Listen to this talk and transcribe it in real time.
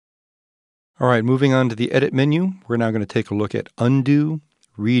All right, moving on to the edit menu, we're now going to take a look at undo,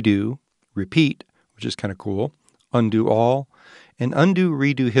 redo, repeat, which is kind of cool, undo all, and undo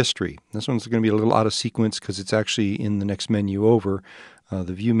redo history. This one's going to be a little out of sequence because it's actually in the next menu over,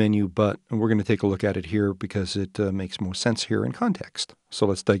 the view menu, but we're going to take a look at it here because it makes more sense here in context. So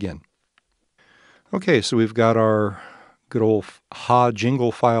let's dig in. Okay, so we've got our good old Ha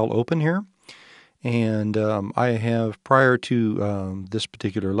jingle file open here. And I have, prior to this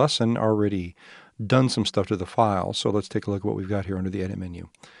particular lesson, already done some stuff to the file. So let's take a look at what we've got here under the edit menu.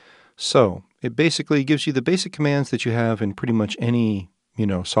 So it basically gives you the basic commands that you have in pretty much any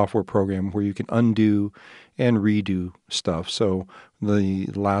software program where you can undo and redo stuff. So the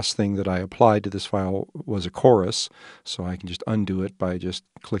last thing that I applied to this file was a chorus, so I can just undo it by just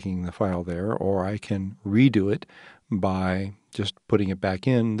clicking the file there, or I can redo it by just putting it back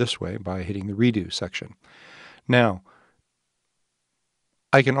in this way by hitting the redo section. Now,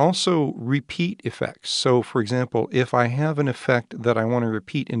 I can also repeat effects. So for example, if I have an effect that I want to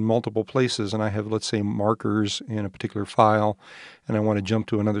repeat in multiple places, and I have, let's say, markers in a particular file, and I want to jump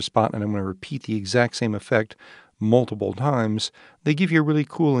to another spot and I want to repeat the exact same effect multiple times, they give you a really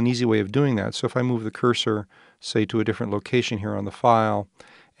cool and easy way of doing that. So if I move the cursor, say, to a different location here on the file,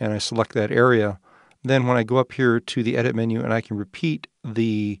 and I select that area, then when I go up here to the edit menu and I can repeat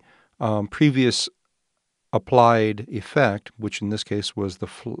the previous applied effect, which in this case was the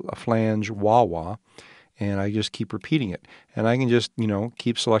flange wah-wah, and I just keep repeating it. And I can just,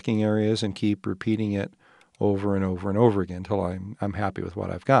 keep selecting areas and keep repeating it over and over and over again until I'm happy with what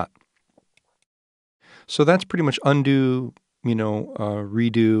I've got. So that's pretty much undo,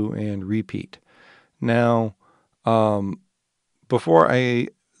 redo, and repeat. Now, at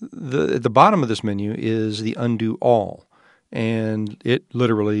the bottom of this menu is the undo all, and it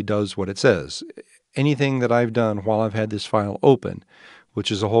literally does what it says. Anything that I've done while I've had this file open, which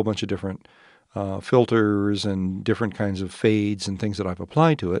is a whole bunch of different filters and different kinds of fades and things that I've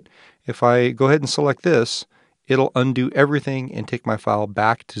applied to it, if I go ahead and select this, it'll undo everything and take my file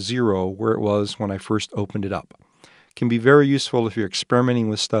back to zero where it was when I first opened it up. It can be very useful if you're experimenting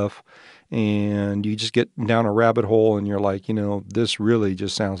with stuff and you just get down a rabbit hole and you're like, this really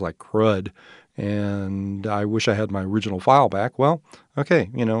just sounds like crud, and I wish I had my original file back. Well, okay,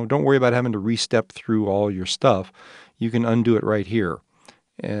 don't worry about having to re-step through all your stuff. You can undo it right here,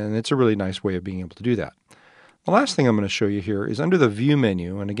 and it's a really nice way of being able to do that. The last thing I'm going to show you here is under the View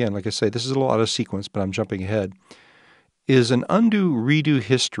menu, and again, like I say, this is a little out of sequence, but I'm jumping ahead, is an undo redo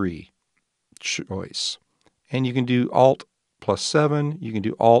history choice. And you can do Alt plus 7, you can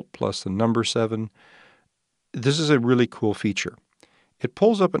do Alt plus the number 7. This is a really cool feature. It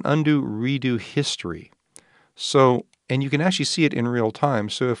pulls up an undo redo history. So, and you can actually see it in real time.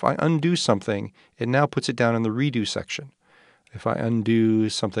 So if I undo something, it now puts it down in the redo section. If I undo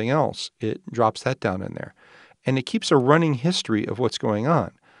something else, it drops that down in there. And it keeps a running history of what's going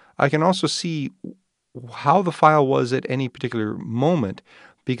on. I can also see how the file was at any particular moment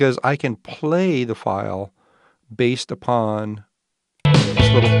because I can play the file based upon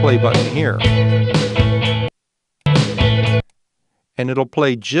this little play button here. And it'll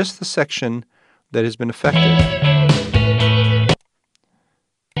play just the section that has been affected.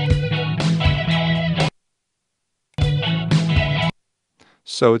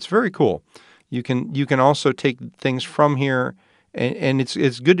 So it's very cool. You can also take things from here, and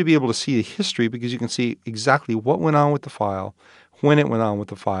it's good to be able to see the history because you can see exactly what went on with the file, when it went on with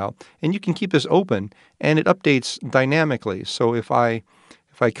the file, and you can keep this open and it updates dynamically. So if I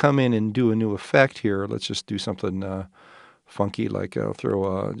come in and do a new effect here, let's just do something funky, like I'll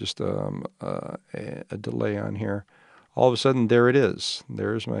throw just a delay on here. All of a sudden, there it is.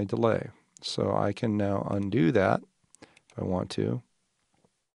 There's my delay. So I can now undo that if I want to.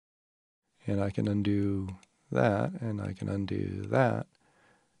 And I can undo that, and I can undo that.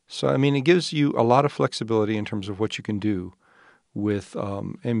 So, I mean, it gives you a lot of flexibility in terms of what you can do with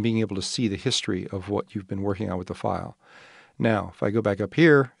and being able to see the history of what you've been working on with the file. Now, if I go back up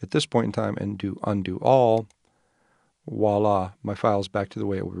here at this point in time and do undo all, voila, my file's back to the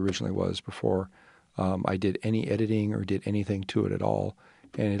way it originally was before I did any editing or did anything to it at all.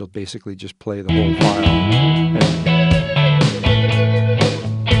 And it'll basically just play the whole file.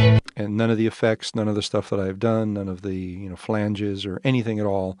 And none of the effects, none of the stuff that I've done, none of the flanges or anything at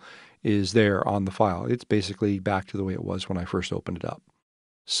all is there on the file. It's basically back to the way it was when I first opened it up.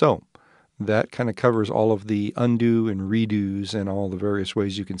 So that kind of covers all of the undo and redos and all the various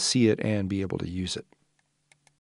ways you can see it and be able to use it.